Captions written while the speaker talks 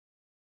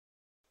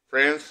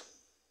Friends,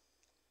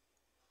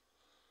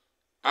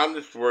 I'm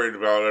just worried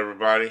about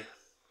everybody.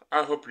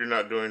 I hope you're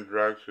not doing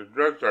drugs, because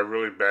drugs are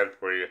really bad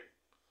for you.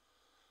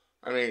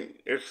 I mean,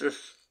 it's just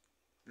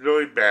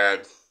really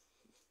bad.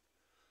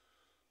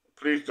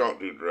 Please don't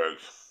do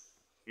drugs.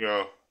 You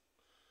know,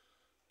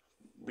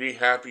 be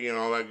happy and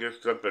all that good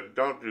stuff, but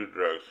don't do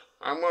drugs.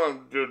 I'm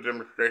going to do a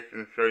demonstration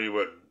and show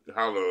you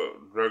how the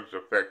drugs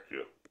affect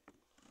you.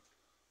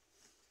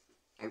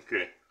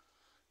 Okay,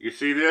 you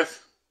see this?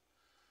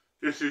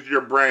 This is your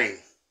brain.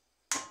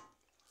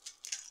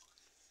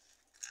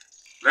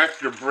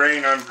 That's your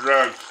brain on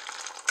drugs.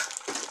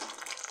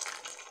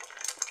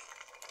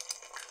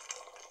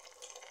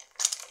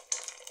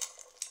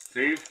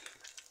 See?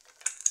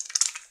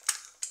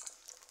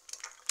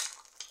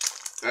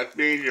 That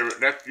means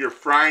you're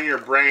frying your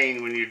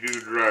brain when you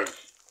do drugs.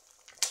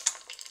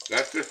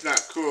 That's just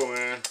not cool,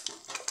 man.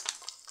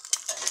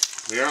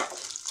 Yeah.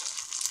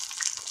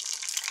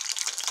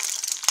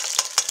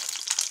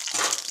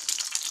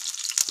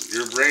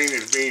 Your brain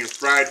is being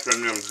fried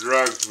from them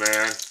drugs,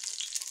 man.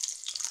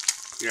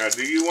 Yeah,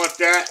 do you want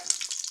that?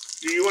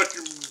 Do you want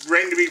your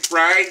brain to be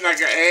fried like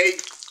an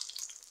egg?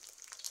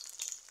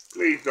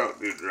 Please don't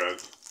do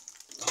drugs.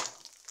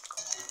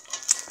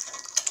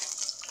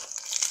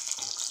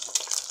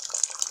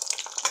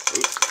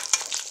 Oops.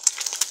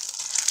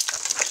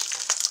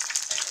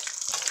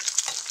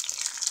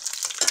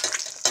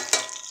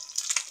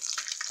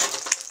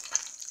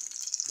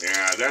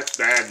 Yeah, that's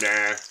bad,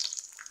 man.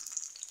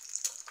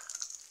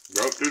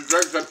 Don't do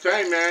drugs, I'm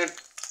saying, man.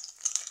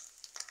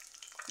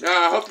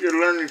 Now, I hope you're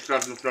learning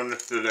something from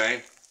this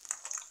today.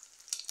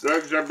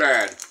 Drugs are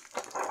bad.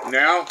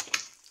 Now,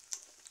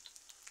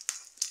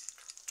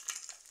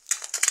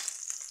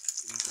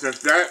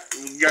 since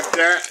you got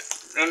that,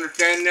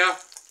 understand now?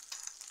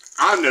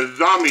 I'm the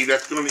zombie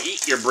that's going to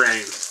eat your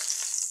brains.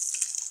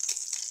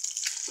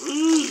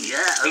 Ooh,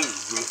 yeah.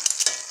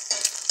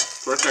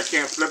 Of course, I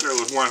can't flip it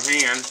with one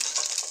hand.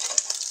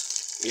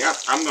 Yep,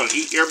 I'm going to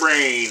eat your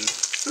brains.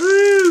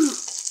 Woo!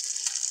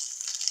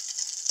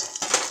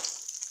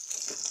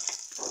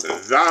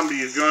 The zombie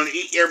is going to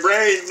eat your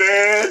brains,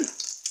 man.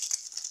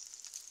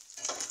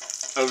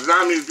 A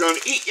zombie is going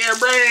to eat your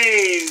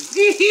brains.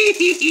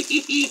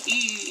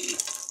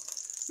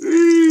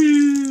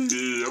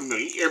 Ooh, I'm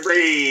going to eat your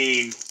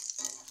brains.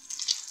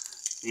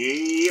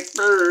 Yep,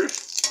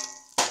 first.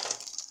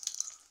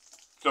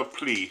 So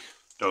please,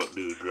 don't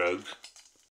do drugs.